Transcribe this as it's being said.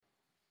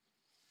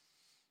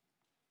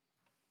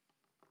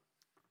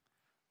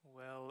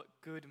Well,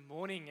 good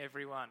morning,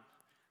 everyone.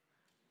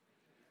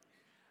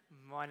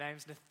 My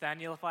name's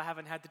Nathaniel. If I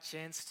haven't had the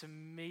chance to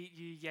meet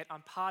you yet,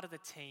 I'm part of the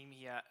team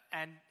here.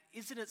 And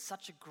isn't it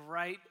such a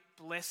great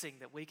blessing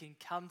that we can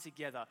come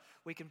together?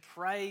 We can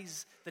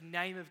praise the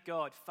name of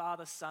God,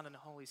 Father, Son, and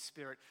Holy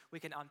Spirit.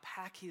 We can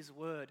unpack His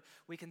Word.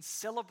 We can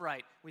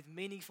celebrate with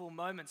meaningful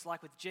moments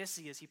like with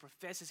Jesse as he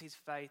professes his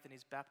faith and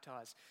is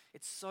baptized.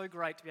 It's so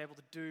great to be able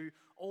to do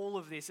all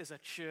of this as a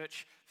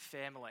church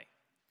family.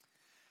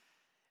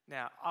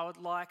 Now, I would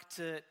like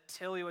to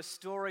tell you a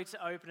story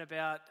to open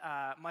about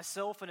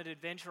myself and an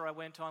adventure I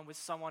went on with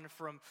someone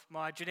from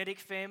my genetic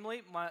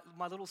family.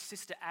 My little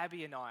sister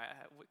Abby and I,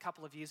 a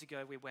couple of years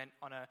ago, we went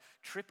on a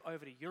trip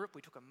over to Europe.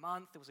 We took a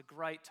month. It was a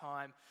great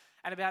time.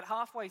 And about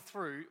halfway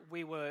through,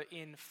 we were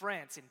in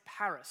France, in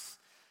Paris.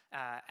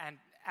 And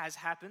as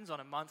happens on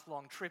a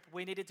month-long trip,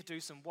 we needed to do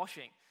some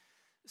washing.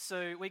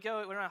 So we're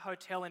in a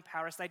hotel in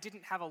Paris. They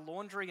didn't have a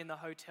laundry in the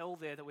hotel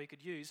there that we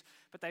could use,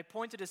 but they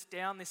pointed us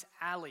down this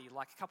alley,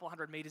 like a couple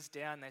hundred meters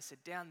down. They said,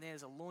 down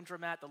there's a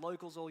laundromat. The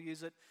locals all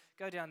use it.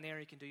 Go down there and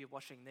you can do your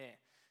washing there.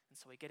 And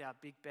so we get our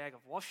big bag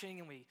of washing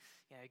and we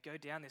go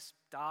down this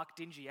dark,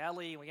 dingy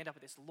alley and we end up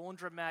at this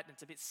laundromat and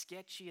it's a bit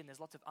sketchy and there's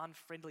lots of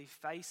unfriendly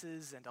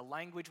faces and a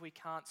language we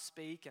can't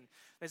speak. And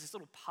there's this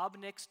little pub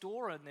next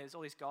door and there's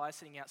all these guys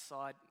sitting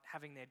outside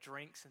having their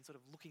drinks and sort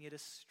of looking at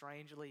us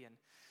strangely. And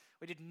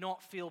we did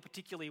not feel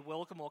particularly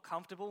welcome or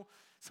comfortable,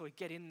 so we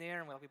get in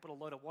there and we put a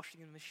load of washing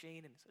in the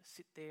machine and sort of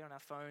sit there on our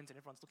phones and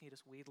everyone's looking at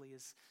us weirdly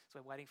as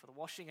we're waiting for the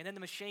washing. And then the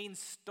machine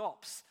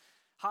stops,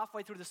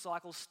 halfway through the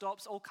cycle,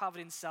 stops, all covered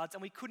in suds,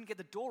 and we couldn't get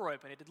the door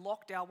open. It had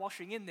locked our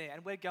washing in there,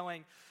 and we're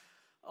going,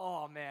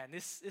 oh man,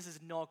 this is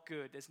not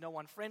good. There's no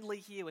one friendly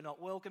here, we're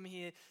not welcome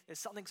here,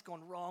 something's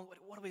gone wrong,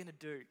 what are we going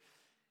to do?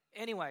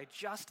 Anyway,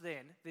 just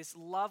then, this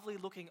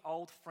lovely-looking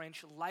old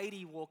French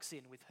lady walks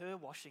in with her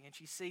washing and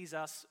she sees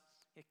us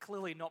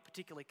clearly not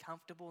particularly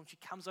comfortable, and she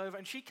comes over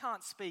and she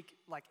can't speak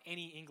like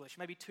any English,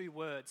 maybe 2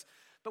 words.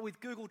 But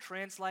with Google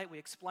Translate, we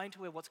explain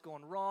to her what's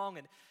gone wrong,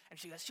 and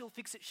she goes, she'll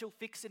fix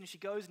it, and she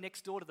goes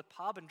next door to the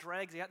pub and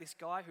drags out this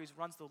guy who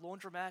runs the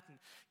laundromat and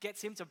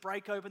gets him to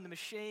break open the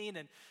machine,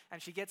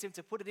 and she gets him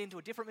to put it into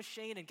a different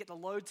machine and get the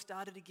load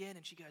started again,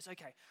 and she goes,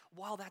 okay,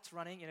 while that's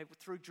running,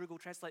 through Google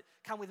Translate,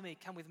 come with me.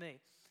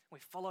 We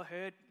follow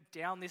her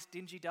down this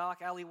dingy,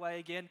 dark alleyway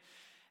again,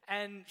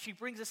 and she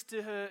brings us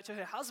to her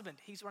husband.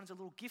 He runs a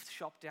little gift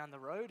shop down the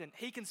road, and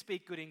he can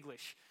speak good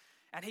English.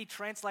 And he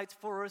translates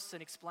for us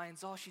and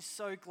explains, she's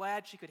so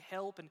glad she could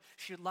help, and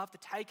she'd love to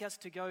take us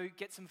to go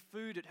get some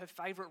food at her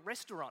favorite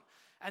restaurant.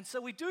 And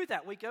so we do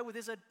that. We go with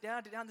her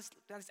down this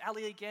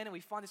alley again, and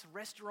we find this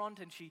restaurant,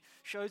 and she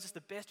shows us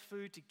the best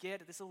food to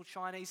get at this little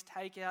Chinese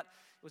takeout.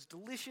 It was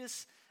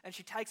delicious, and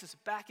she takes us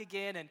back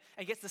again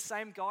and gets the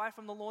same guy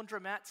from the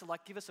laundromat to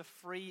give us a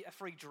free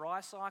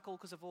dry cycle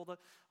because of all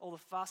the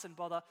fuss and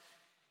bother.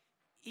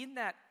 In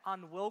that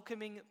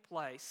unwelcoming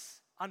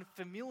place,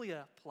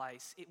 unfamiliar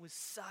place, it was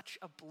such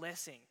a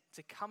blessing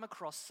to come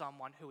across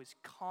someone who is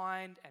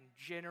kind and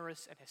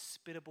generous and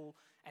hospitable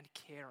and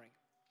caring.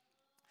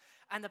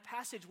 And the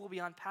passage we'll be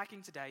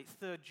unpacking today,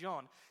 3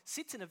 John,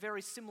 sits in a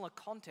very similar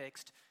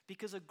context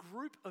because a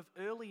group of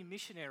early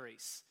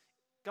missionaries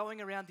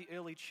going around the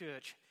early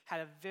church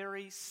had a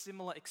very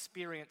similar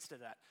experience to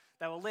that.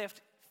 They were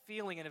left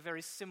feeling in a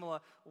very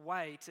similar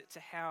way to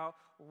how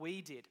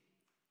we did.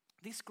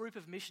 This group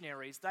of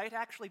missionaries, they'd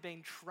actually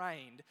been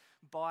trained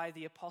by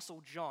the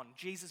Apostle John,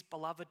 Jesus'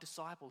 beloved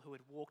disciple who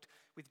had walked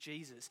with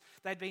Jesus.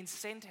 They'd been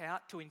sent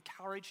out to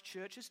encourage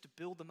churches, to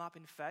build them up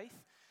in faith,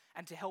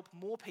 and to help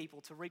more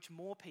people, to reach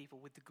more people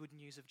with the good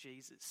news of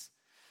Jesus.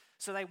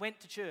 So they went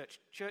to church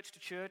to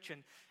church,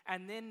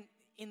 and then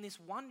in this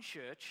one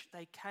church,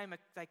 they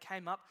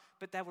came up,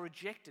 but they were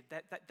rejected.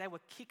 They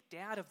were kicked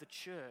out of the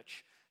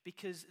church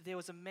because there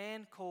was a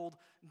man called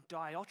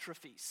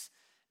Diotrephes.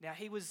 Now,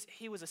 he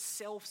was a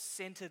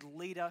self-centered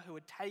leader who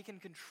had taken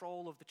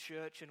control of the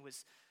church and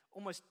was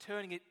almost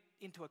turning it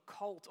into a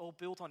cult all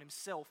built on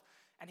himself,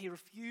 and he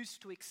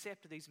refused to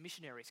accept these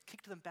missionaries,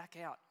 kicked them back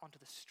out onto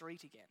the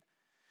street again.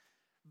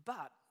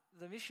 But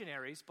the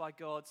missionaries, by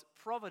God's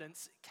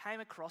providence, came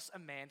across a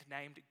man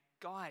named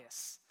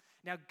Gaius.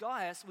 Now,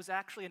 Gaius was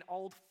actually an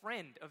old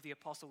friend of the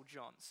Apostle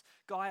John's.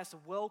 Gaius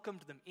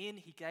welcomed them in.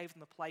 He gave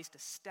them a place to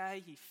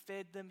stay. He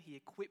fed them. He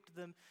equipped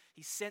them.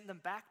 He sent them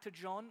back to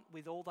John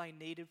with all they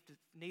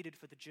needed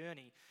for the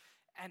journey.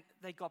 And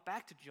they got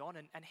back to John,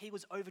 and he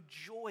was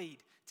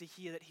overjoyed to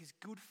hear that his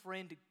good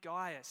friend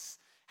Gaius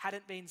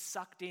hadn't been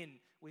sucked in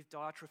with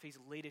Diotrephes'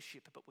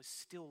 leadership, but was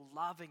still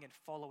loving and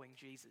following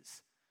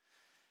Jesus.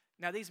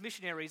 Now, these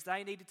missionaries,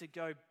 they needed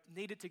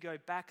to go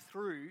back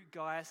through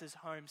Gaius'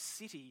 home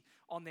city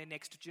on their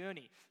next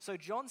journey. So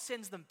John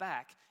sends them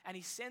back, and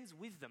he sends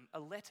with them a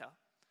letter,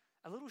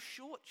 a little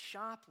short,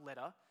 sharp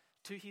letter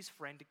to his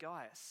friend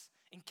Gaius,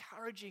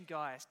 encouraging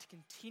Gaius to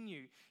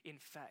continue in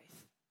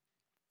faith.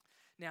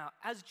 Now,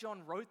 as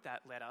John wrote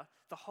that letter,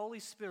 the Holy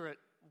Spirit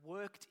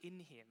worked in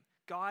him,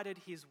 guided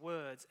his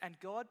words, and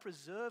God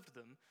preserved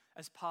them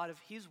as part of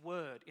his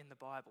word in the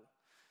Bible.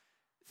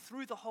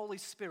 Through the Holy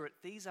Spirit,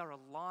 these are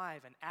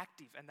alive and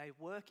active, and they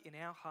work in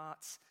our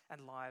hearts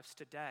and lives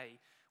today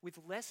with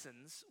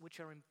lessons which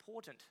are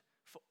important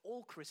for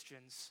all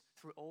Christians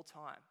through all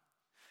time.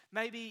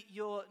 Maybe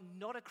you're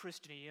not a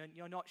Christian and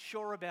you're not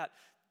sure about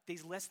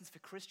these lessons for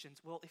Christians.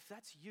 Well, if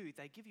that's you,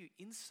 they give you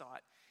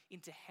insight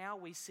into how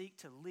we seek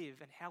to live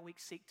and how we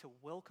seek to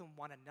welcome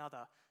one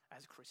another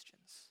as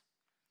Christians.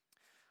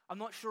 I'm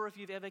not sure if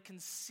you've ever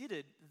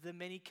considered the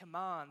many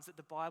commands that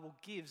the Bible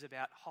gives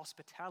about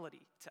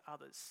hospitality to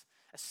others,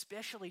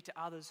 especially to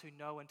others who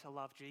know and to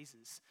love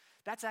Jesus.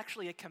 That's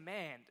actually a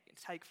command.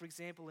 Take, for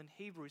example, in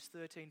Hebrews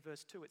 13,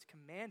 verse 2, it's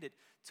commanded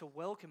to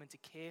welcome and to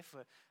care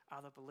for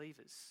other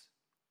believers.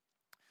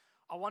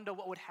 I wonder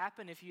what would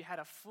happen if you had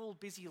a full,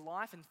 busy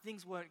life and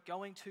things weren't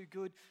going too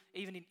good,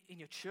 even in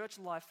your church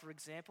life, for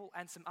example,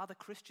 and some other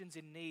Christians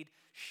in need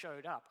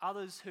showed up.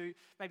 Others who,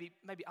 maybe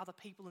other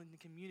people in the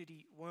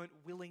community weren't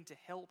willing to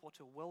help or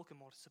to welcome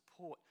or to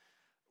support.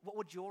 What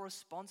would your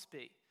response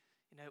be?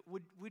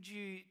 Would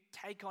you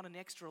take on an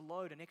extra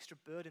load, an extra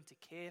burden to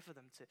care for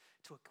them,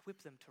 to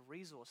equip them, to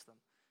resource them?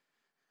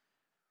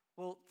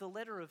 Well, the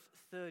letter of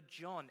 3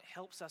 John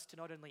helps us to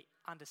not only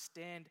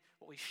understand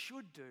what we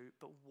should do,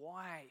 but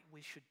why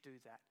we should do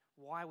that,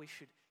 why we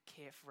should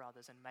care for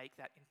others and make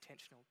that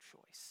intentional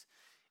choice.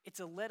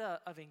 It's a letter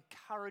of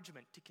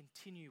encouragement to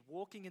continue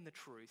walking in the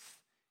truth,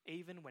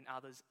 even when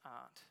others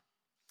aren't.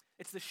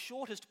 It's the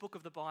shortest book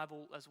of the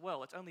Bible as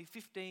well. It's only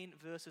 15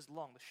 verses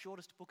long, the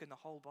shortest book in the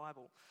whole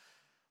Bible.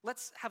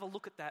 Let's have a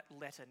look at that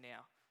letter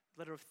now.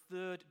 Letter of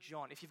 3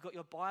 John. If you've got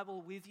your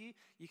Bible with you,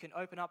 you can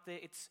open up there.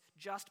 It's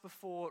just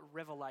before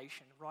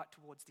Revelation, right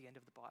towards the end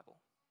of the Bible.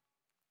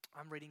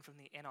 I'm reading from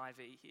the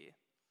NIV here.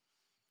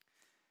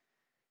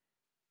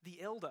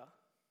 The elder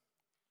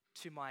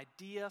to my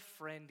dear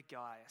friend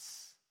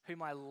Gaius,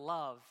 whom I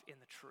love in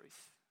the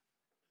truth.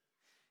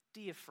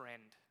 Dear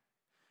friend,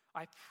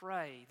 I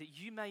pray that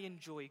you may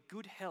enjoy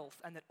good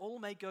health and that all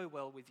may go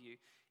well with you,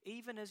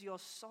 even as your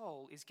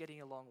soul is getting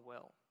along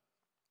well.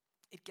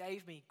 It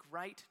gave me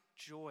great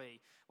joy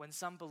when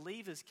some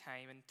believers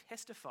came and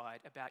testified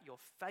about your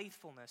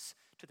faithfulness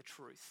to the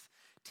truth,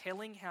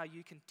 telling how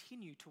you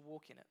continue to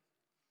walk in it.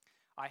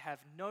 I have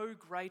no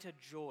greater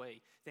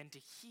joy than to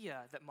hear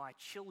that my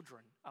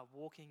children are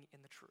walking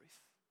in the truth.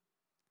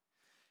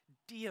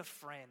 Dear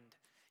friend,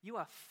 you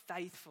are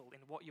faithful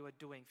in what you are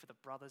doing for the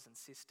brothers and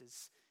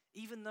sisters,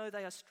 even though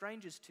they are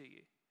strangers to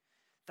you.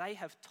 They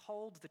have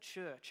told the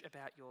church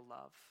about your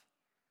love.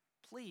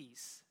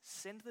 Please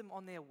send them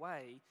on their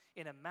way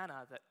in a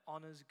manner that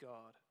honors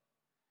God.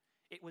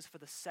 It was for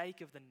the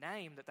sake of the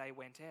name that they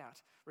went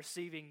out,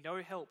 receiving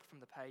no help from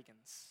the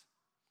pagans.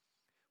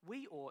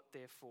 We ought,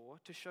 therefore,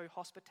 to show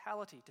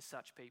hospitality to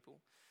such people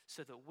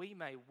so that we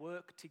may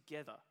work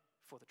together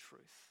for the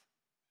truth.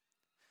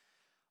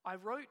 I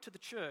wrote to the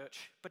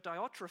church, but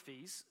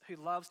Diotrephes, who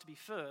loves to be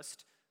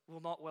first,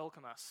 will not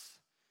welcome us.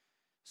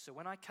 So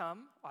when I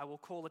come, I will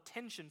call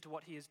attention to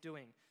what he is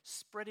doing,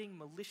 spreading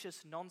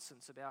malicious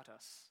nonsense about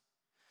us.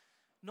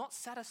 Not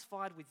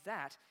satisfied with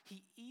that,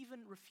 he even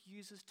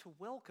refuses to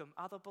welcome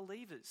other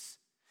believers.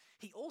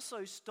 He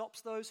also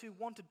stops those who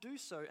want to do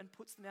so and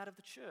puts them out of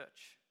the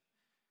church.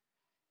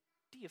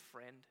 Dear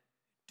friend,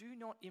 do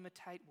not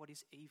imitate what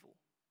is evil,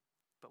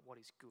 but what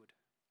is good.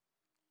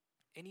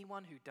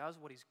 Anyone who does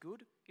what is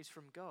good is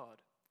from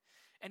God.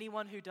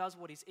 Anyone who does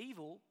what is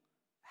evil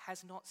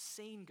has not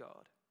seen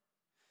God.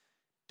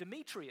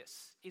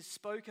 Demetrius is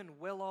spoken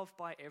well of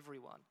by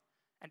everyone,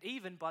 and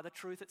even by the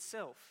truth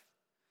itself.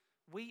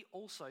 We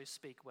also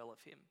speak well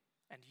of him,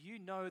 and you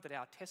know that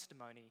our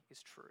testimony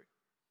is true.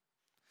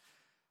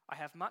 I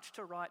have much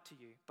to write to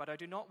you, but I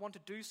do not want to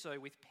do so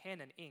with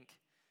pen and ink.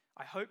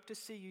 I hope to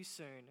see you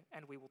soon,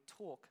 and we will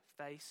talk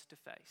face to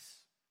face.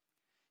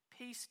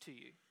 Peace to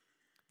you.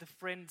 The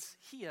friends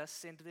here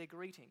send their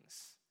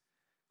greetings.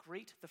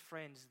 Greet the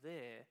friends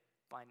there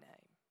by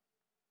name.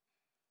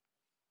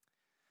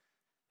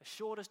 The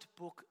shortest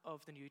book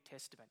of the New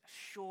Testament, a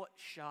short,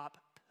 sharp,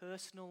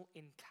 personal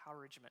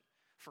encouragement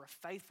for a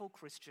faithful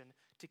Christian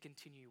to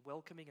continue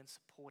welcoming and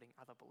supporting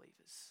other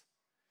believers.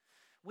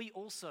 We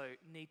also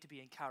need to be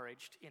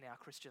encouraged in our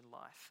Christian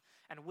life,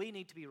 and we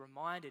need to be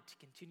reminded to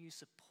continue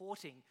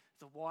supporting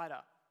the wider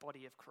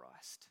body of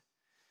Christ.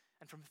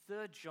 And from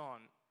 3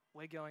 John,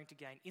 we're going to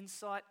gain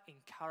insight,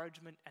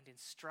 encouragement, and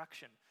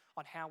instruction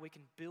on how we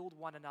can build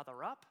one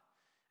another up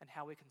and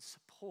how we can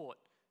support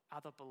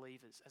other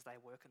believers as they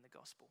work in the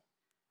gospel.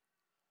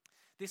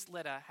 This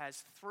letter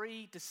has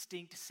 3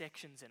 distinct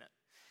sections in it.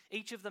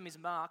 Each of them is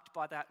marked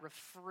by that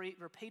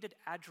repeated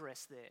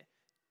address there,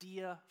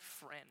 dear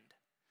friend.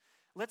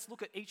 Let's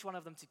look at each one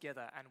of them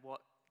together and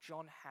what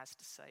John has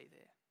to say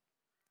there.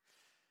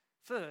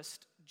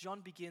 First,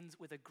 John begins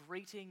with a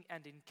greeting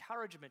and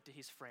encouragement to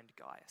his friend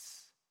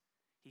Gaius.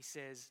 He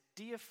says,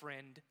 dear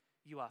friend,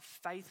 you are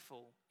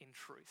faithful in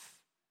truth.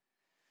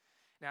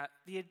 Now,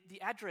 the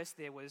address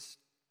there was,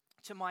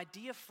 to my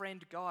dear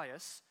friend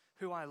Gaius,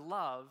 who I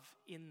love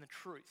in the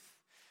truth.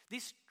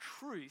 This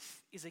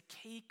truth is a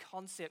key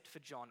concept for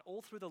John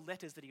all through the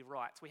letters that he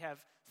writes. We have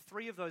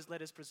 3 of those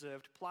letters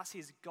preserved, plus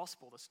his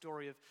gospel, the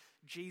story of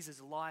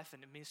Jesus' life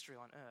and ministry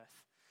on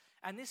earth.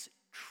 And this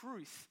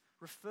truth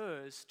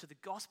refers to the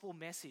gospel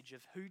message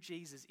of who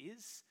Jesus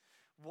is,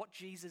 what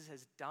Jesus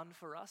has done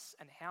for us,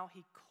 and how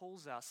he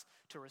calls us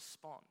to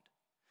respond.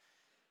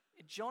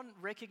 John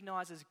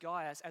recognizes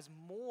Gaius as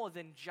more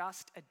than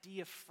just a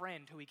dear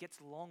friend who he gets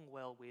along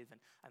well with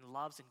and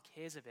loves and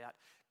cares about,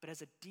 but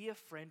as a dear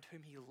friend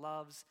whom he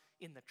loves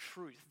in the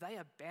truth. They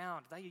are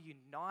bound, they are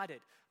united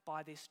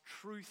by this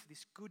truth,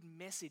 this good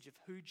message of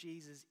who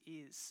Jesus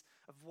is,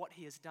 of what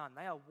he has done.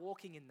 They are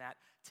walking in that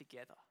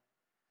together.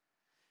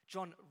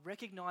 John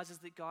recognizes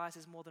that Gaius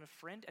is more than a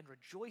friend and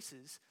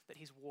rejoices that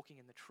he's walking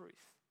in the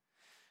truth.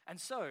 And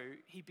so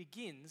he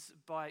begins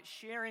by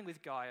sharing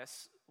with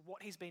Gaius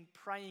what he's been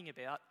praying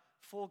about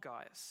for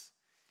Gaius.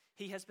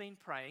 He has been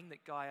praying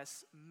that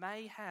Gaius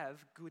may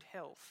have good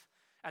health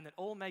and that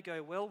all may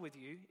go well with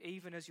you,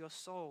 even as your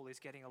soul is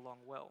getting along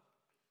well.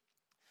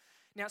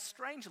 Now,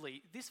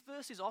 strangely, this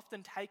verse is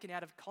often taken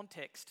out of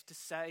context to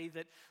say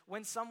that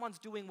when someone's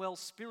doing well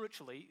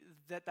spiritually,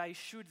 that they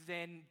should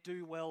then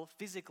do well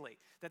physically,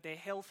 that their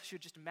health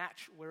should just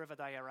match wherever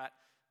they are at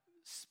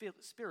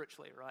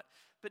spiritually, right?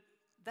 But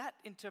that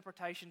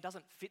interpretation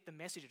doesn't fit the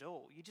message at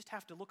all. You just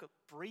have to look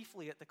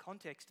briefly at the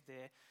context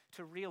there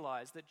to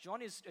realize that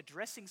John is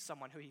addressing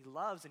someone who he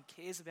loves and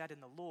cares about in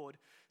the Lord,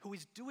 who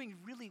is doing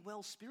really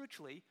well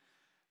spiritually,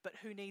 but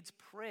who needs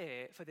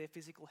prayer for their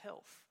physical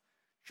health.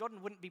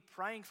 John wouldn't be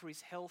praying for his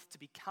health to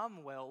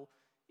become well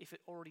if it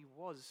already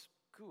was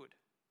good.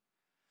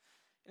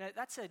 You know,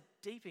 that's a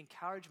deep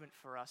encouragement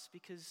for us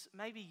because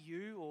maybe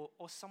you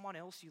or someone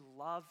else you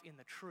love in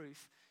the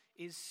truth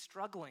is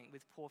struggling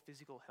with poor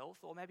physical health,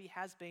 or maybe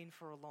has been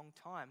for a long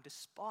time,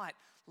 despite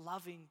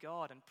loving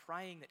God and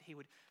praying that he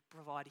would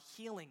provide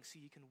healing so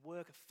you can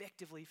work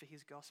effectively for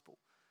his gospel.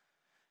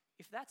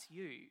 If that's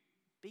you,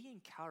 be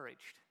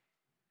encouraged.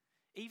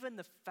 Even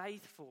the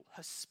faithful,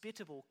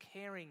 hospitable,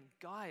 caring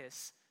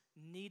Gaius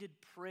needed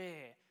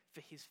prayer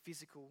for his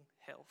physical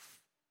health.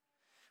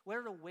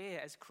 We're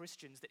aware as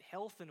Christians that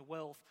health and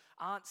wealth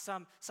aren't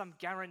some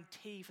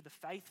guarantee for the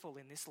faithful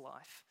in this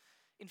life.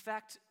 In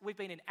fact, we've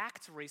been in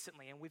Acts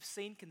recently and we've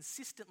seen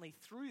consistently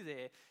through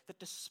there that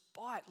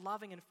despite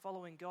loving and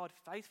following God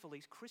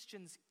faithfully,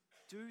 Christians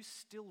do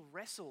still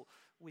wrestle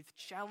with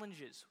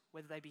challenges,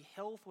 whether they be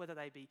health, whether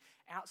they be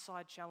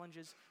outside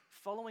challenges.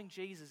 Following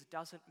Jesus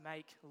doesn't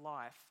make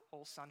life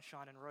all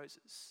sunshine and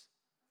roses.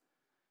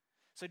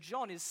 So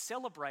John is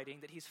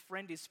celebrating that his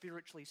friend is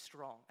spiritually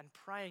strong and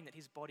praying that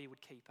his body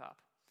would keep up.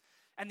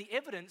 And the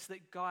evidence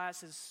that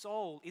Gaius'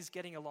 soul is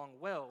getting along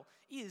well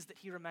is that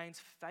he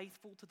remains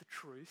faithful to the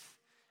truth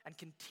and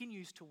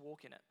continues to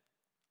walk in it.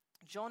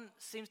 John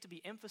seems to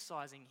be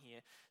emphasizing here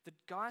that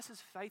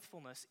Gaius'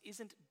 faithfulness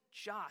isn't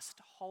just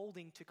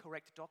holding to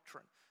correct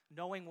doctrine,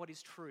 knowing what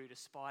is true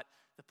despite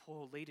the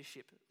poor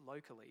leadership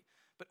locally,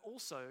 but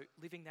also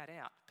living that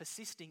out,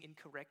 persisting in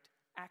correct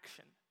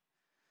action,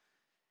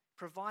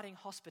 providing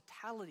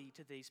hospitality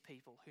to these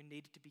people who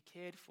needed to be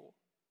cared for.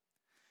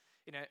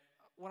 You know,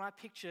 when I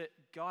picture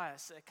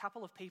Gaius, a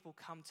couple of people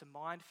come to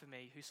mind for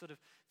me who sort of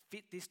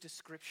fit this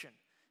description.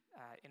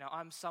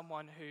 I'm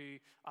someone who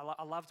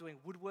I love doing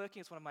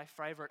woodworking. It's one of my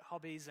favorite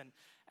hobbies, and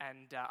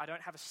I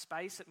don't have a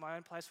space at my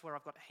own place where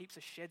I've got heaps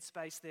of shed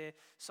space there.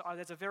 So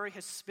there's a very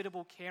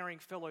hospitable, caring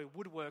fellow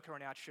woodworker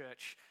in our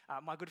church,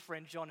 my good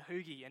friend John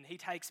Hoogie, and he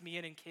takes me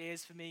in and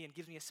cares for me and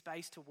gives me a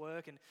space to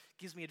work and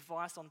gives me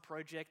advice on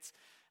projects,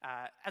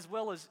 as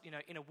well as,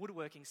 in a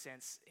woodworking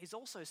sense. He's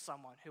also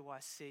someone who I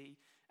see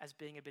as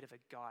being a bit of a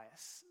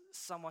Gaius,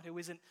 someone who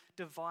isn't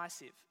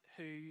divisive,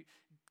 who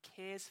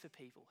cares for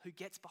people, who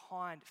gets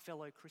behind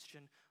fellow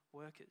Christian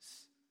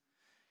workers.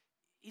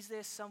 Is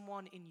there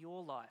someone in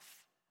your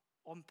life,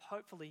 or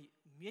hopefully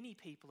many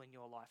people in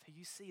your life, who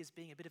you see as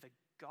being a bit of a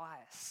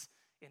Gaius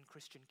in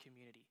Christian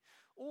community?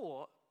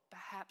 Or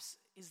perhaps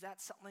is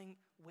that something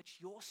which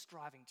you're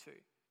striving to,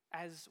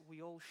 as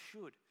we all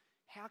should?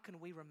 How can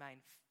we remain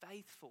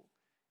faithful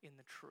in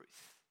the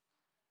truth?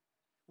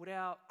 Would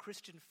our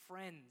Christian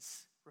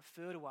friends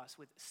refer to us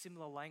with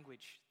similar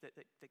language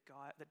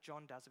that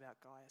John does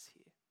about Gaius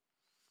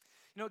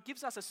here? It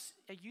gives us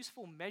a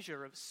useful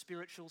measure of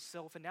spiritual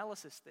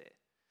self-analysis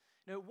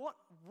there. What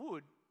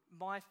would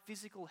my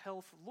physical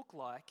health look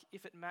like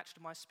if it matched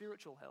my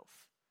spiritual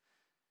health?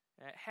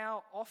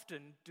 How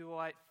often do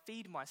I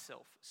feed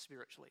myself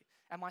spiritually?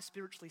 Am I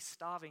spiritually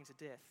starving to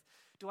death?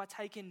 Do I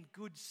take in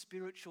good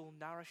spiritual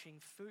nourishing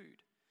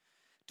food?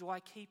 Do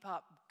I keep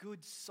up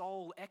good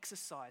soul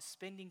exercise,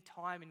 spending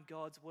time in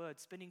God's word,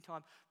 spending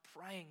time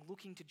praying,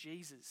 looking to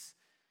Jesus?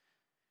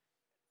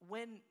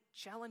 When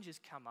challenges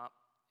come up,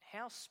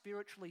 how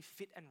spiritually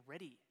fit and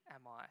ready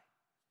am I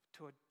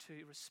to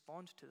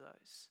respond to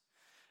those?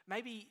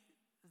 Maybe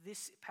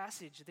this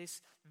passage,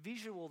 this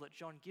visual that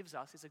John gives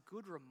us, is a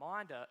good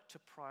reminder to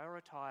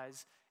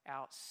prioritize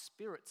our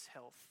spirit's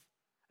health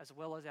as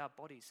well as our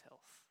body's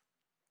health.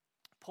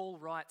 Paul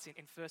writes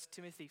in 1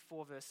 Timothy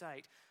 4 verse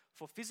 8,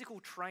 "For physical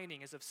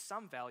training is of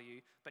some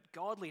value, but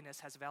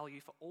godliness has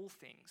value for all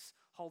things,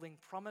 holding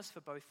promise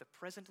for both the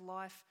present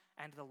life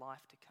and the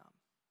life to come.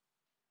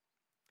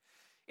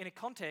 In a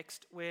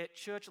context where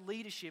church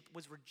leadership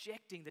was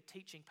rejecting the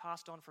teaching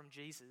passed on from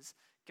Jesus,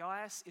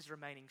 Gaius is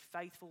remaining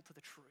faithful to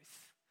the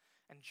truth,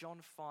 and John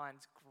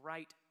finds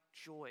great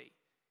joy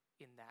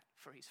in that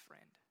for his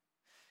friend.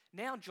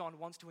 Now John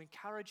wants to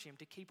encourage him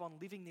to keep on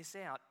living this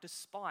out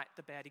despite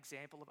the bad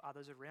example of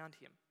others around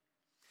him.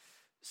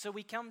 So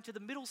we come to the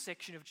middle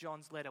section of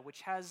John's letter,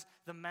 which has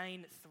the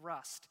main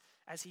thrust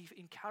as he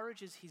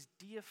encourages his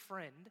dear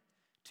friend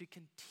to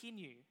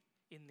continue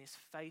in this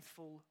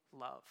faithful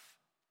love.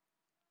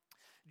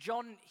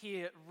 John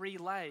here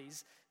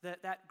relays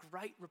that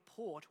great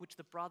report which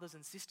the brothers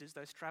and sisters,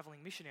 those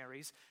traveling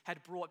missionaries,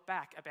 had brought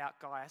back about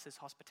Gaius'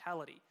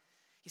 hospitality.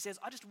 He says,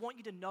 I just want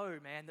you to know,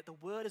 man, that the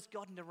word has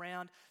gotten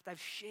around. They've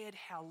shared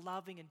how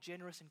loving and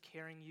generous and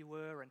caring you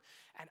were, and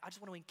I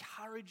just want to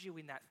encourage you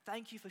in that.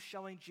 Thank you for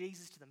showing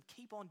Jesus to them.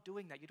 Keep on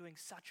doing that. You're doing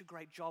such a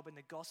great job in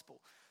the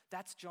gospel.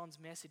 That's John's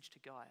message to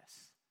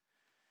Gaius.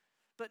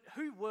 But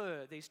who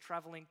were these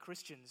traveling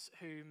Christians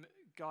whom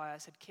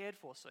Gaius had cared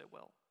for so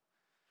well?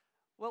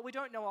 Well, we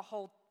don't know a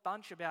whole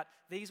bunch about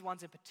these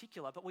ones in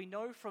particular, but we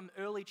know from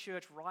early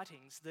church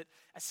writings that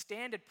a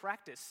standard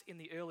practice in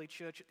the early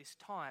church at this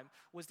time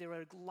was there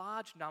were a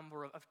large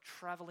number of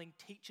traveling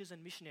teachers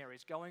and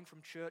missionaries going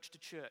from church to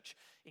church,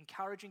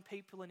 encouraging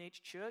people in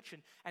each church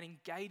and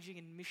engaging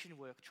in mission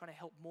work, trying to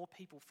help more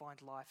people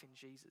find life in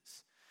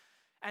Jesus.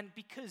 And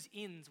because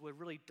inns were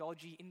really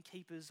dodgy,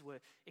 innkeepers were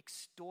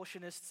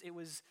extortionists, it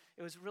was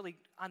really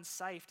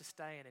unsafe to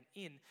stay in an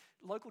inn.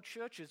 Local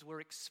churches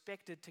were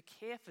expected to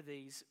care for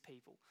these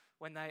people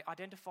when they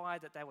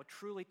identified that they were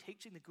truly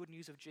teaching the good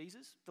news of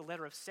Jesus. The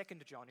letter of 2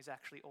 John is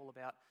actually all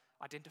about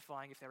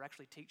identifying if they're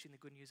actually teaching the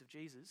good news of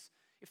Jesus.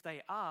 If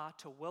they are,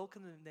 to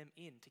welcome them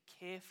in, to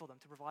care for them,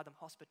 to provide them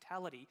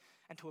hospitality,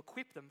 and to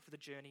equip them for the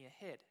journey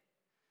ahead.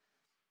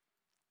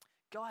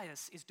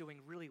 Gaius is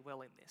doing really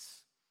well in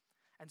this.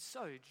 And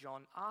so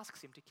John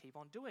asks him to keep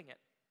on doing it.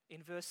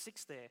 In verse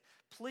 6 there,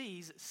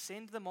 please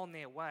send them on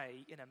their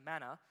way in a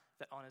manner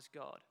that honours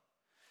God.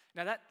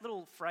 Now that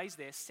little phrase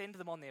there, send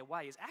them on their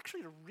way, is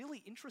actually a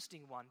really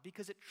interesting one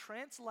because it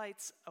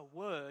translates a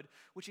word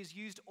which is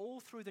used all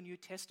through the New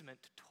Testament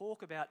to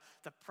talk about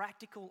the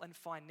practical and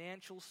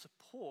financial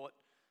support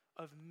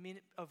of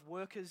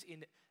workers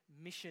in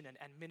mission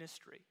and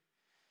ministry.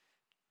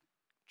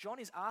 John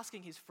is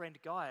asking his friend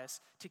Gaius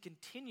to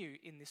continue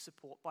in this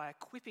support by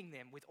equipping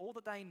them with all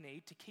that they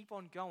need to keep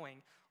on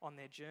going on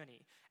their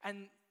journey.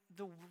 And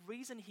the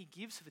reason he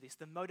gives for this,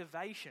 the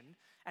motivation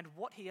and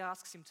what he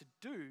asks him to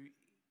do,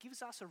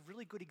 gives us a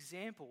really good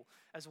example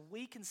as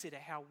we consider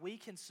how we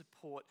can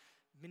support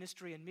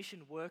ministry and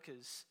mission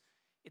workers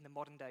in the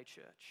modern day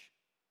church.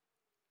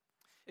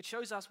 It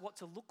shows us what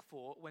to look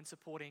for when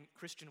supporting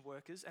Christian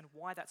workers and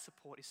why that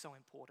support is so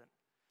important.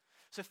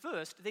 So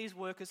first, these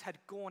workers had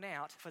gone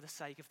out for the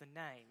sake of the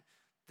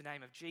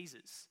name of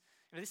Jesus.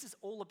 This is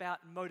all about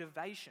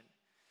motivation.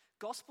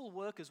 Gospel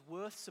workers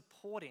worth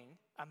supporting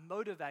are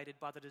motivated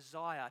by the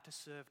desire to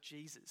serve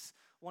Jesus,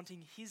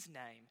 wanting his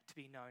name to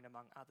be known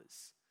among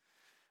others.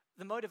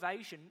 The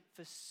motivation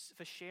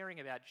for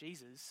sharing about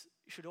Jesus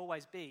should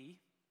always be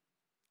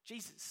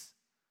Jesus.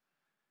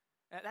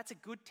 That's a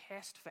good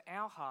test for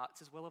our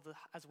hearts as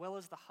well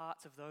as the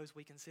hearts of those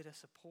we consider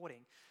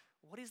supporting.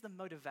 What is the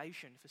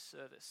motivation for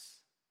service?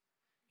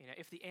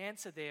 If the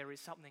answer there is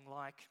something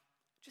like,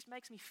 it just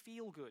makes me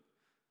feel good,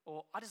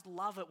 or I just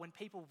love it when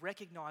people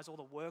recognize all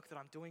the work that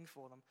I'm doing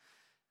for them,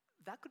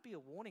 that could be a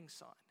warning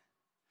sign.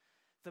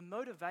 The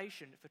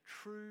motivation for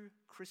true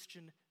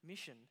Christian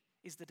mission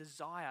is the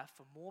desire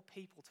for more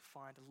people to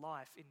find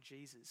life in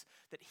Jesus,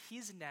 that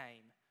his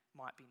name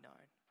might be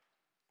known.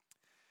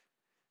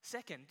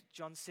 Second,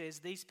 John says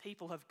these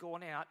people have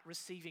gone out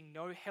receiving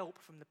no help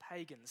from the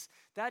pagans.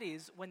 That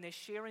is, when they're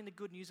sharing the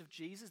good news of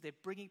Jesus, they're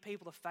bringing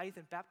people to faith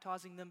and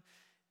baptizing them,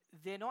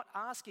 they're not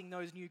asking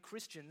those new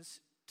Christians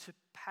to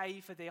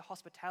pay for their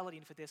hospitality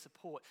and for their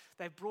support.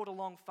 They've brought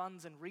along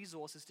funds and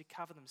resources to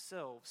cover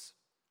themselves.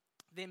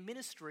 Their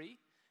ministry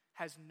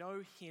has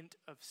no hint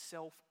of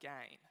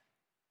self-gain.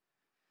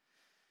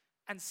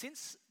 And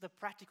since the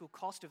practical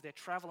cost of their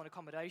travel and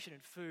accommodation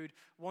and food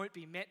won't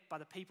be met by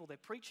the people they're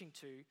preaching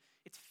to,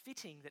 it's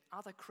fitting that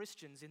other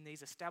Christians in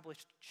these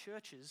established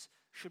churches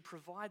should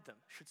provide them,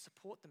 should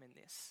support them in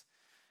this.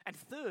 And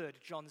third,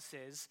 John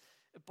says,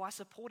 by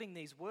supporting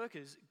these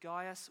workers,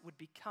 Gaius would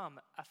become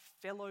a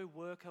fellow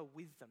worker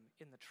with them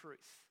in the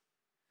truth.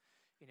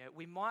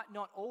 We might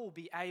not all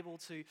be able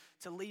to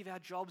leave our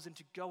jobs and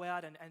to go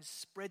out and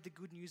spread the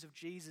good news of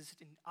Jesus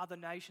in other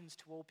nations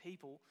to all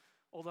people,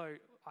 although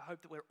I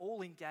hope that we're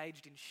all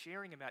engaged in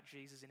sharing about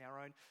Jesus in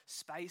our own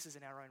spaces,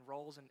 in our own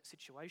roles and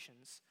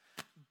situations.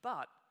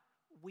 But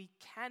we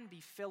can be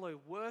fellow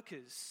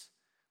workers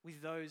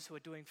with those who are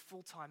doing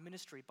full-time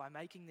ministry by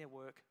making their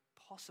work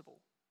possible.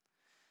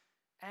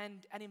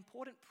 And an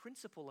important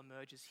principle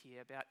emerges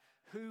here about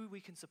who we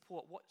can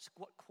support,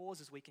 what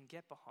causes we can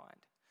get behind.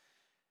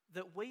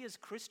 That we as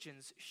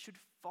Christians should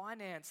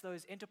finance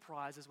those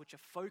enterprises which are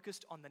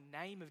focused on the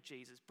name of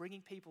Jesus,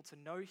 bringing people to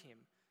know him.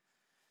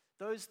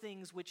 those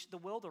things which the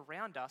world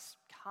around us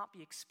can't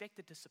be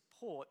expected to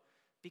support,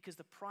 because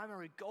the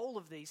primary goal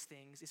of these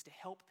things is to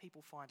help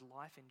people find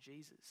life in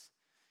Jesus.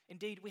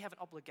 Indeed, we have an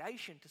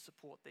obligation to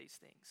support these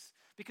things,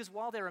 because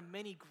while there are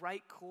many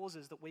great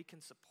causes that we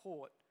can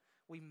support,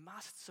 we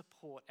must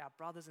support our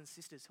brothers and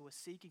sisters who are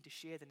seeking to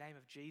share the name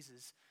of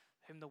Jesus,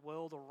 whom the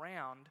world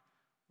around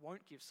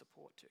won't give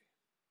support to.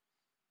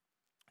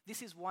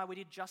 This is why we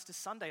did Justice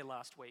Sunday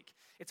last week.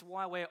 It's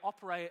why we're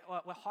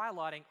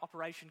highlighting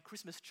Operation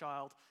Christmas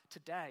Child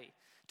today,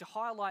 to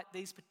highlight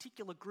these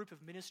particular group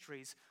of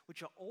ministries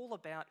which are all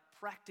about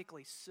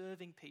practically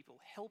serving people,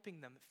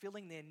 helping them,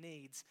 filling their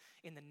needs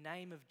in the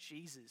name of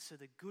Jesus, so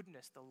the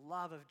goodness, the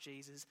love of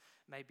Jesus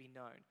may be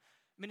known.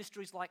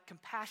 Ministries like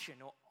Compassion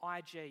or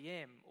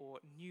IJM or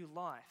New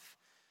Life,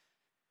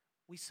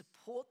 we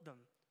support them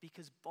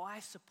because by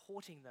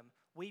supporting them,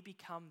 we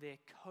become their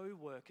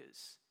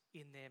co-workers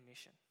in their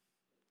mission.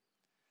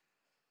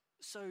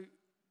 So,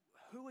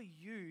 who are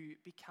you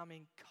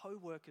becoming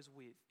co-workers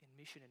with in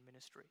mission and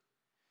ministry?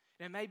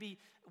 Now, maybe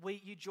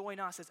you join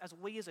us as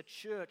we as a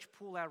church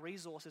pool our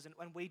resources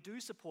and we do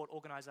support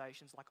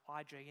organisations like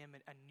IJM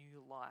and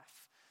New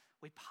Life.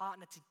 We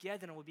partner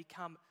together and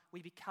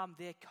we become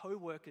their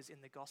co-workers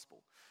in the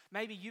gospel.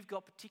 Maybe you've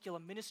got particular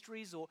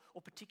ministries or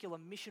particular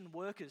mission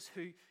workers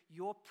who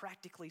you're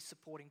practically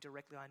supporting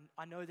directly.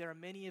 I know there are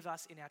many of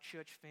us in our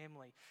church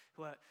family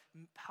who are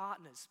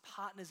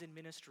partners in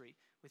ministry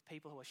with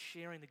people who are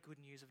sharing the good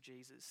news of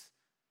Jesus.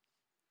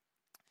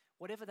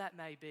 Whatever that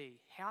may be,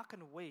 how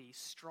can we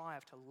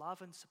strive to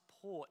love and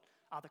support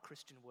other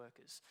Christian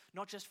workers?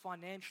 Not just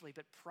financially,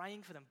 but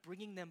praying for them,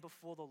 bringing them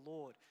before the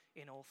Lord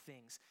in all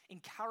things,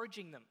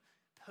 encouraging them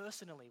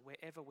personally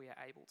wherever we are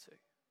able to.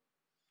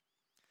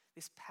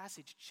 This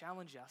passage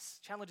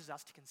challenges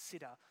us to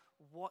consider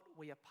what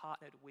we are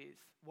partnered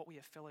with, what we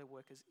are fellow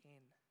workers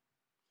in.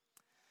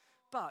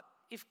 But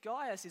if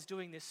Gaius is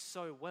doing this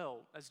so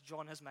well, as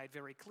John has made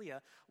very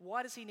clear,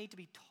 why does he need to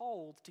be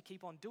told to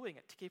keep on doing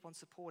it, to keep on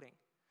supporting?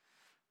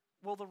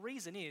 Well, the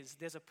reason is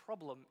there's a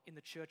problem in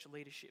the church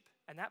leadership,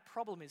 and that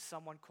problem is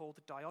someone called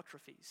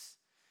Diotrephes.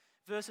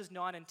 Verses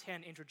 9 and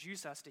 10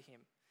 introduce us to him.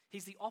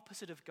 He's the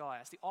opposite of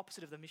Gaius, the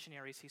opposite of the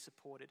missionaries he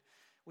supported.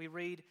 We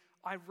read,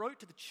 "I wrote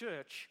to the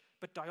church,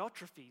 but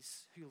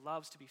Diotrephes, who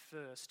loves to be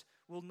first,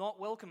 will not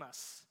welcome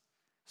us.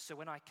 So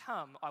when I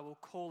come, I will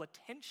call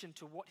attention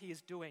to what he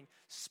is doing,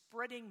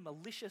 spreading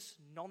malicious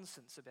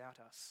nonsense about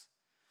us.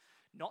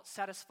 Not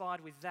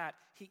satisfied with that,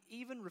 he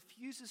even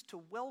refuses to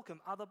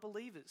welcome other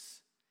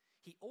believers.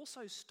 He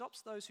also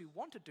stops those who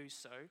want to do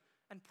so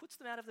and puts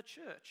them out of the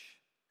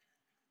church."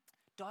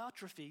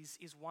 Diotrephes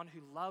is one who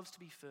loves to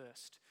be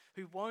first,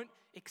 who won't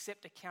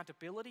accept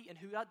accountability and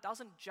who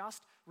doesn't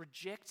just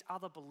reject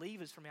other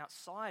believers from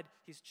outside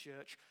his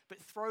church,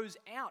 but throws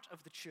out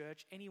of the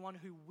church anyone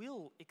who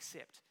will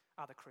accept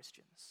other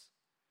Christians.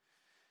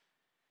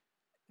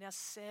 Now,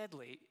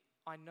 sadly,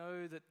 I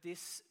know that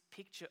this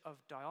picture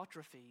of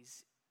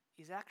Diotrephes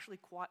is actually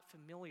quite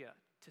familiar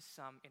to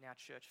some in our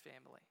church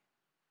family,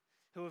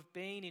 who have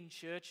been in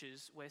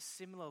churches where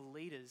similar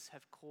leaders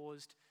have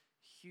caused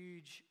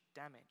huge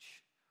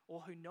damage,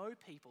 or who know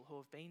people who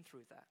have been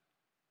through that.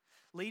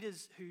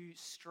 Leaders who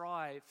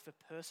strive for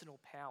personal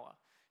power,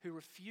 who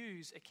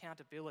refuse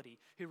accountability,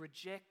 who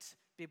reject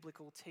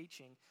biblical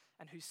teaching,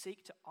 and who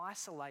seek to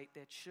isolate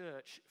their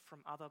church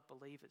from other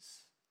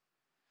believers.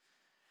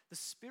 The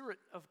spirit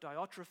of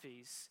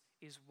Diotrephes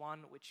is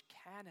one which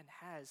can and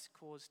has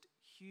caused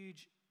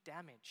huge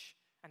damage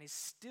and is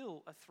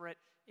still a threat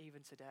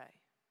even today.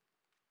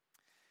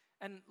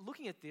 And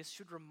looking at this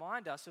should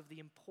remind us of the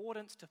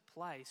importance to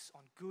place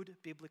on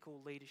good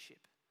biblical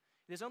leadership.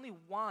 There's only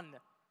one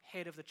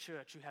head of the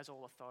church who has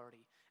all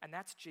authority, and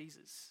that's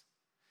Jesus.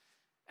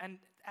 And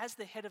as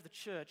the head of the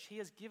church, he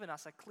has given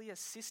us a clear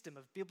system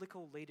of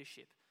biblical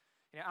leadership.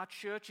 Our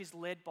church is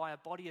led by a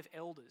body of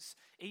elders.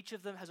 Each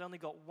of them has only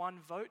got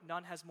one vote.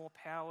 None has more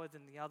power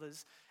than the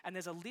others. And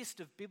there's a list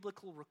of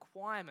biblical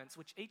requirements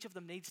which each of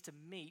them needs to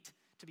meet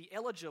to be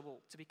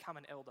eligible to become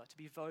an elder, to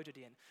be voted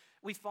in.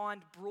 We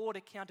find broad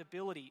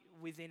accountability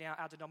within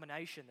our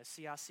denomination, the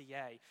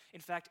CRCA. In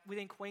fact,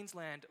 within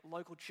Queensland,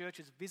 local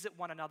churches visit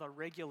one another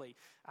regularly.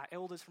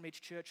 Elders from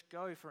each church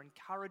go for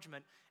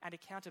encouragement and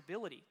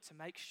accountability to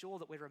make sure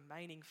that we're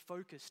remaining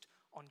focused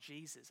on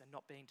Jesus and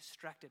not being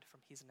distracted from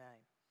his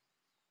name.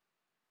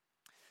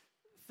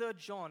 3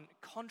 John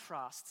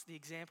contrasts the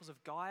examples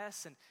of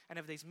Gaius and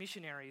of these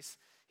missionaries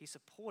he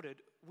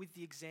supported with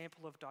the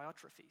example of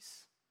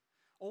Diotrephes.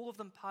 All of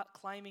them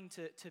claiming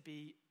to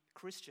be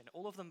Christian,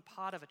 all of them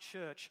part of a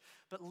church,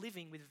 but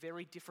living with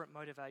very different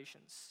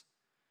motivations.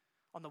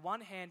 On the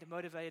one hand,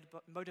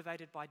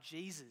 motivated by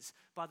Jesus,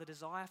 by the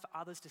desire for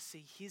others to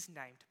see his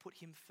name, to put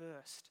him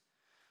first.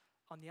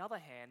 On the other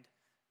hand,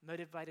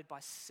 motivated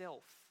by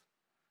self,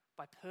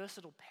 by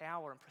personal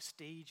power and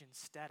prestige and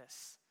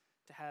status,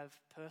 to have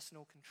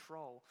personal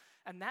control.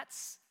 And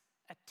that's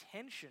a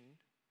tension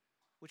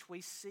which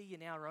we see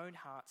in our own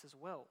hearts as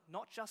well,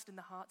 not just in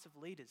the hearts of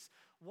leaders.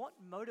 What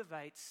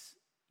motivates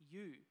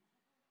you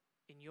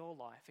in your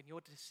life, in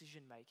your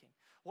decision making?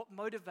 What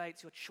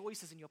motivates your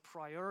choices and your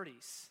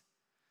priorities?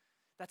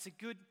 That's a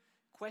good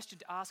question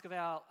to ask of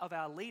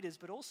our leaders,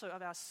 but also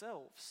of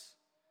ourselves.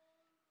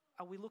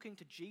 Are we looking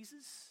to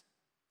Jesus?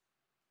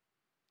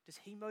 Does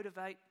he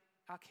motivate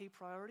our key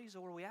priorities,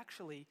 or are we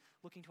actually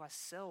looking to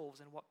ourselves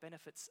and what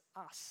benefits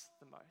us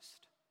the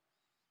most?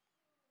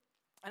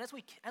 And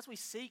as we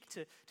seek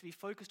to be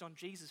focused on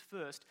Jesus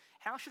first,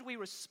 how should we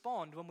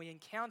respond when we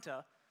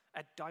encounter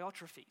a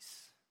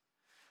Diotrephes?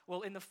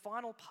 Well, in the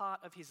final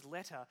part of his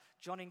letter,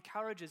 John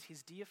encourages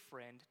his dear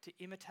friend to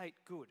imitate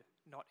good,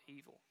 not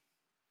evil.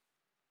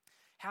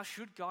 How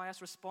should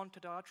Gaius respond to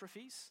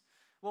Diotrephes?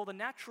 Well, the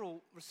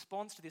natural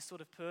response to this sort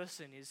of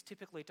person is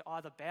typically to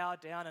either bow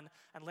down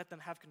and let them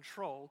have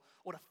control,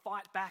 or to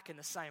fight back in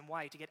the same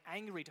way, to get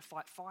angry, to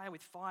fight fire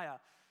with fire.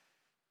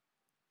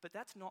 But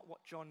that's not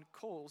what John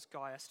calls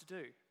Gaius to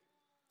do.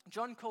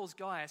 John calls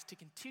Gaius to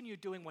continue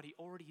doing what he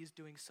already is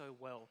doing so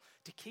well,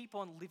 to keep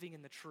on living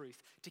in the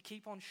truth, to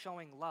keep on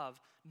showing love,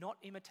 not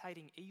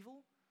imitating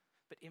evil,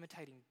 but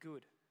imitating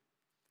good.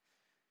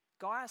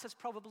 Gaius has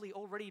probably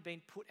already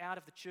been put out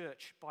of the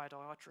church by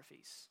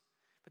Diotrephes,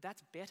 but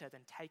that's better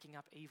than taking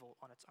up evil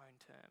on its own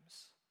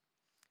terms.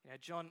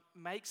 John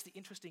makes the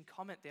interesting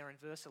comment there in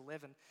verse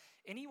 11,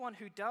 anyone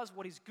who does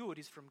what is good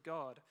is from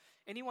God.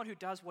 Anyone who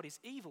does what is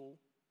evil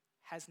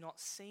has not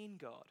seen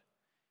God.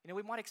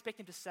 We might expect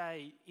him to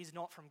say is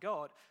not from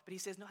God, but he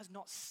says no, has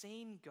not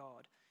seen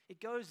God. It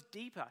goes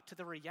deeper to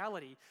the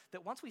reality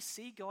that once we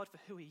see God for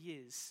who he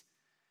is,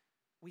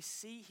 we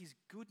see his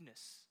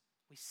goodness.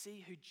 We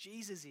see who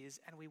Jesus is,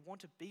 and we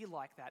want to be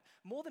like that.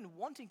 More than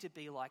wanting to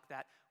be like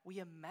that, we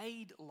are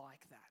made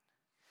like that.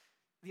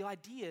 The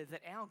idea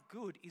that our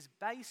good is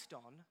based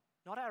on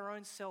not our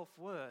own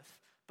self-worth,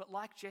 but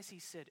like Jesse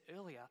said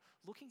earlier,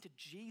 looking to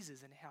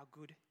Jesus and how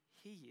good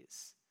he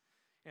is.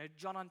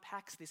 John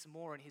unpacks this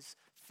more in his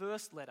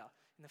first letter,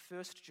 in the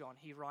first John.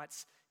 He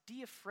writes,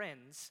 "Dear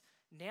friends,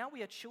 now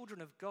we are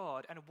children of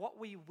God, and what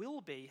we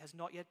will be has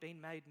not yet been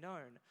made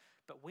known.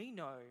 But we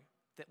know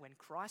that when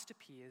Christ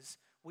appears,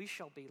 we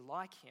shall be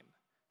like him,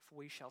 for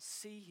we shall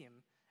see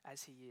him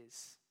as he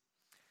is."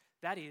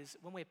 That is,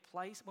 when we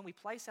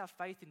place our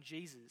faith in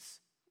Jesus,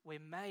 we're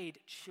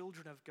made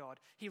children of God.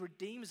 He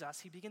redeems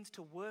us. He begins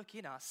to work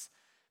in us.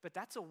 But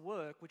that's a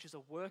work which is a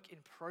work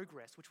in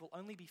progress, which will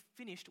only be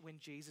finished when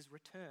Jesus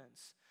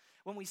returns.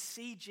 When we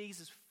see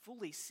Jesus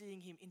fully,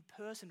 seeing him in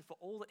person for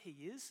all that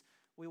he is,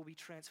 we will be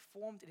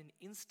transformed in an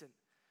instant.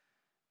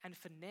 And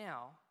for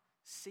now,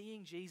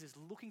 seeing Jesus,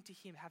 looking to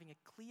him, having a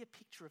clear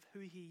picture of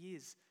who he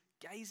is,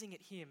 gazing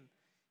at him,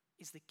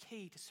 is the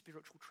key to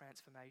spiritual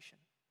transformation,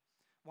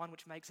 one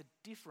which makes a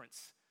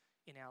difference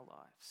in our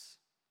lives.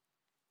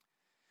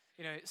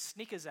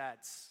 Snickers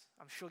ads,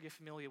 I'm sure you're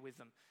familiar with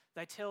them.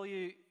 They tell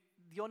you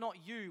you're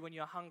not you when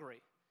you're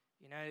hungry.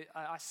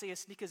 I see a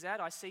Snickers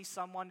ad, I see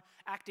someone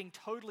acting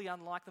totally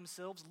unlike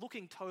themselves,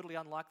 looking totally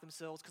unlike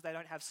themselves because they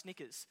don't have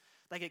Snickers.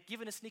 They get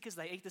given a Snickers,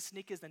 they eat the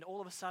Snickers, then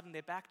all of a sudden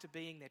they're back to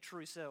being their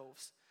true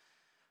selves.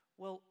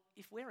 Well,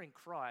 if we're in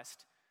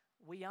Christ,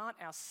 we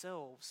aren't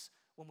ourselves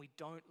when we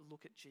don't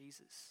look at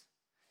Jesus.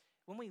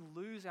 When we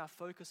lose our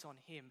focus on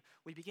him,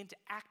 we begin to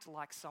act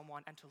like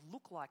someone and to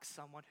look like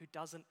someone who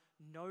doesn't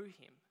know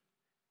him,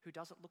 who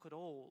doesn't look at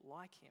all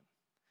like him.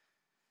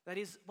 That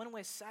is, when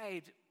we're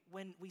saved,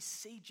 when we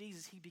see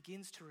Jesus, he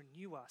begins to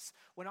renew us.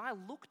 When I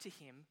look to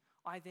him,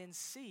 I then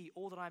see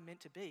all that I'm meant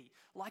to be.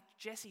 Like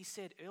Jesse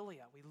said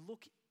earlier, we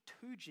look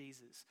to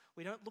Jesus.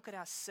 We don't look at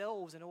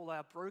ourselves and all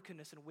our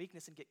brokenness and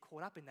weakness and get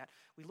caught up in that.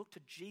 We look to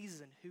Jesus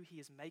and who he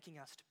is making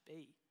us to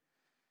be.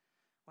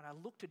 When I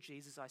look to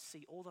Jesus, I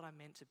see all that I'm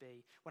meant to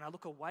be. When I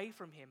look away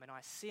from him and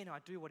I sin, I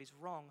do what is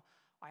wrong,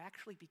 I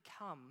actually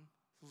become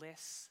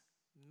less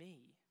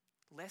me,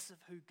 less of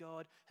who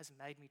God has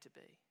made me to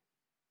be.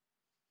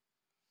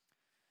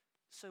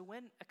 So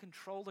when a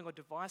controlling or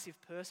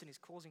divisive person is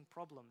causing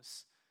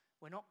problems,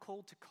 we're not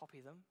called to copy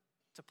them,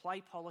 to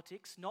play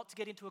politics, not to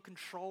get into a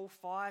control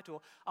fight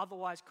or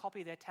otherwise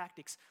copy their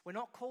tactics. We're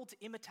not called to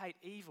imitate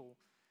evil,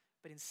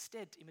 but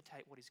instead to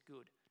imitate what is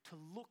good, to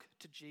look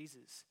to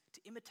Jesus,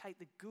 to imitate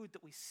the good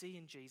that we see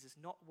in Jesus,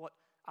 not what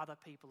other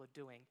people are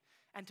doing,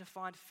 and to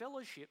find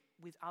fellowship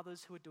with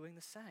others who are doing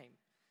the same.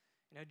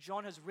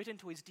 John has written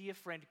to his dear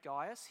friend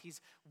Gaius,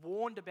 he's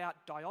warned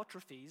about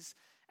Diotrephes,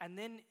 and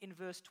then in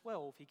verse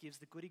 12 he gives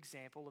the good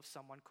example of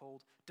someone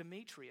called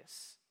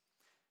Demetrius.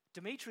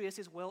 Demetrius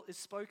is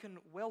spoken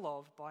well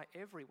of by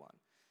everyone,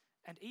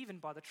 and even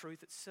by the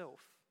truth itself.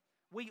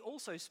 We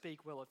also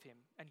speak well of him,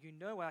 and you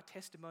know our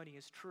testimony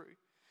is true.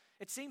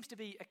 It seems to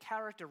be a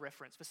character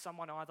reference for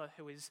someone either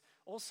who is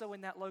also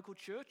in that local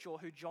church or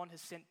who John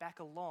has sent back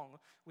along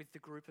with the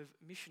group of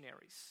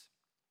missionaries.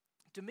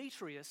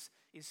 Demetrius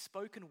is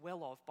spoken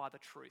well of by the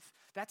truth.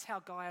 That's how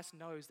Gaius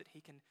knows that he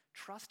can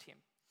trust him.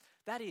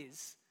 That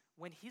is,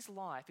 when his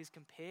life is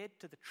compared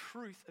to the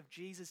truth of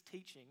Jesus'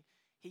 teaching,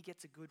 he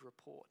gets a good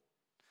report.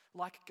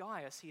 Like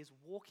Gaius, he is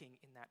walking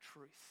in that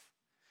truth.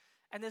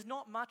 And there's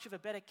not much of a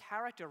better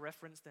character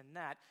reference than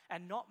that,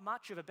 and not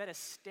much of a better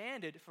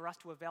standard for us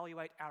to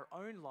evaluate our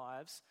own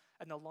lives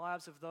and the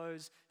lives of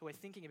those who we're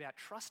thinking about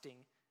trusting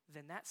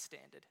than that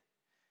standard.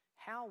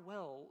 How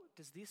well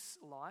does this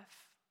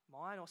life,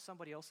 mine or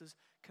somebody else's,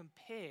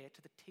 compare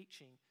to the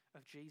teaching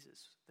of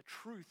Jesus, the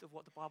truth of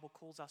what the Bible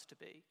calls us to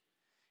be?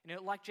 You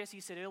know, like Jesse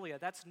said earlier,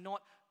 that's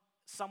not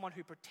someone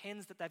who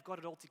pretends that they've got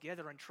it all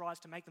together and tries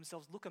to make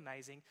themselves look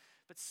amazing,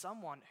 but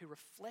someone who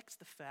reflects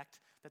the fact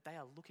that they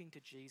are looking to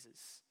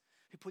Jesus,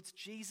 who puts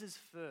Jesus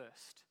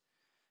first,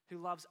 who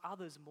loves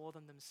others more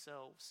than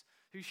themselves,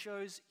 who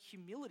shows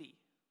humility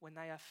when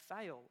they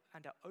fail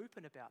and are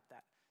open about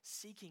that,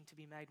 seeking to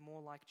be made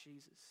more like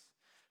Jesus,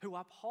 who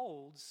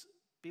upholds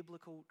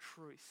biblical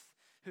truth,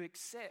 who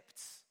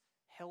accepts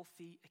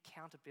healthy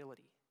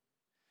accountability.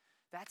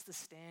 That's the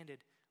standard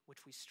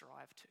which we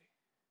strive to.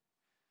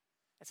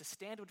 It's a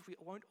standard which we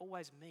won't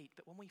always meet,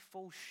 but when we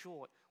fall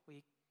short,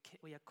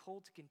 we are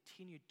called to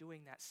continue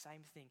doing that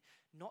same thing,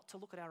 not to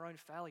look at our own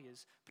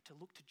failures, but to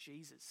look to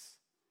Jesus,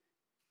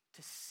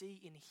 to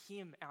see in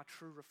him our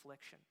true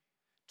reflection,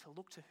 to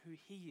look to who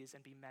he is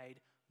and be made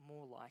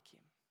more like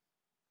him.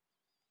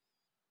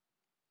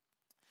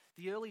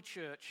 The early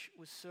church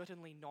was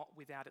certainly not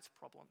without its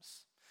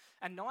problems,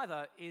 and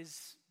neither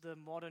is the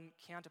modern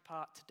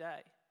counterpart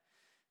today.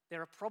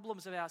 There are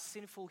problems of our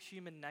sinful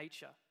human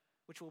nature,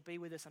 which will be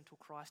with us until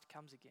Christ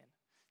comes again.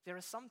 There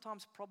are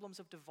sometimes problems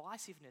of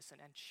divisiveness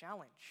and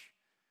challenge.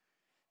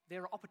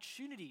 There are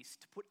opportunities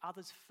to put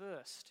others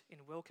first in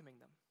welcoming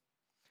them.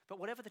 But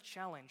whatever the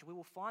challenge, we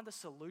will find the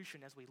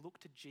solution as we look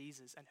to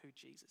Jesus and who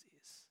Jesus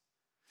is.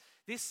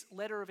 This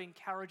letter of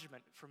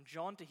encouragement from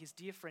John to his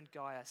dear friend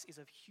Gaius is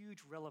of huge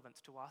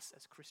relevance to us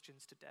as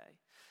Christians today.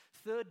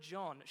 3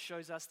 John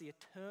shows us the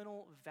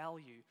eternal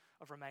value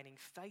of remaining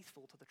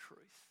faithful to the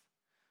truth,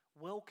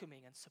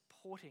 welcoming and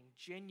supporting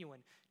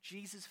genuine,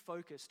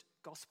 Jesus-focused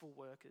gospel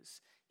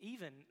workers,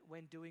 even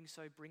when doing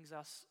so brings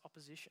us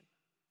opposition.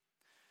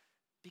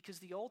 Because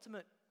the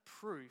ultimate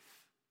proof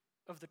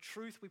of the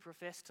truth we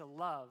profess to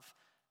love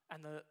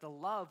and the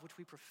love which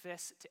we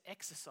profess to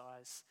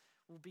exercise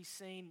will be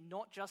seen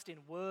not just in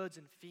words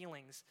and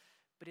feelings,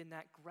 but in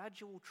that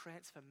gradual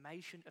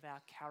transformation of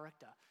our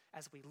character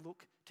as we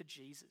look to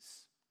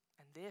Jesus,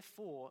 and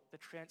therefore the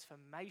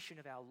transformation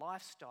of our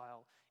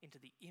lifestyle into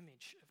the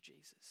image of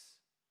Jesus.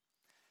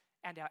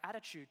 And our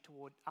attitude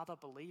toward other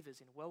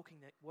believers in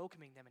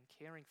welcoming them and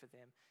caring for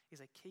them is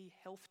a key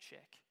health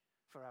check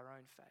for our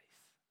own faith.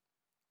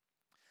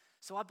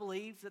 So I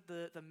believe that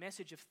the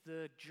message of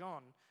 3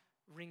 John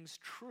rings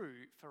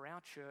true for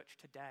our church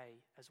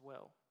today as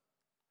well.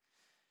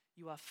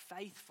 You are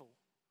faithful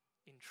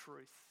in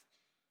truth.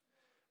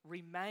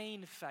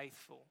 Remain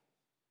faithful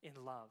in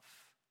love.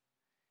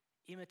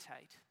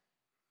 Imitate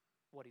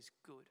what is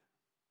good.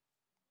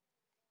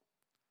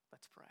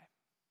 Let's pray.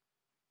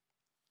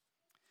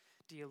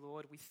 Dear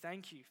Lord, we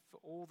thank you for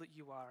all that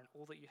you are and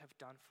all that you have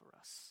done for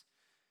us.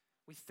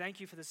 We thank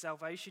you for the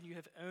salvation you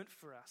have earned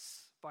for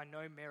us by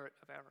no merit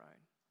of our own.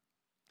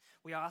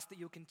 We ask that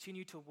you'll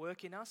continue to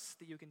work in us,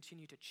 that you'll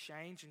continue to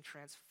change and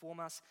transform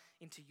us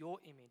into your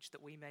image,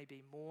 that we may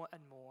be more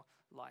and more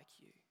like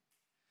you.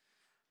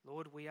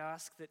 Lord, we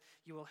ask that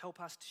you will help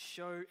us to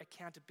show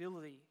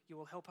accountability, you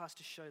will help us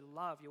to show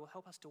love, you will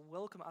help us to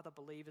welcome other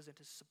believers and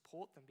to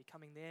support them,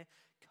 becoming their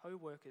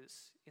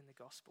co-workers in the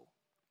gospel.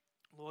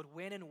 Lord,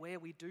 when and where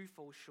we do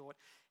fall short,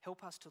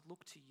 help us to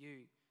look to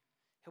you.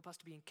 Help us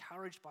to be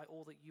encouraged by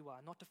all that you are,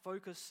 not to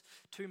focus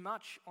too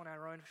much on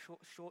our own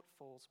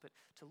shortfalls, but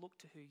to look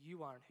to who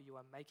you are and who you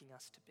are making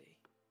us to be.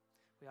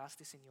 We ask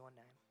this in your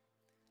name.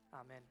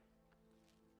 Amen.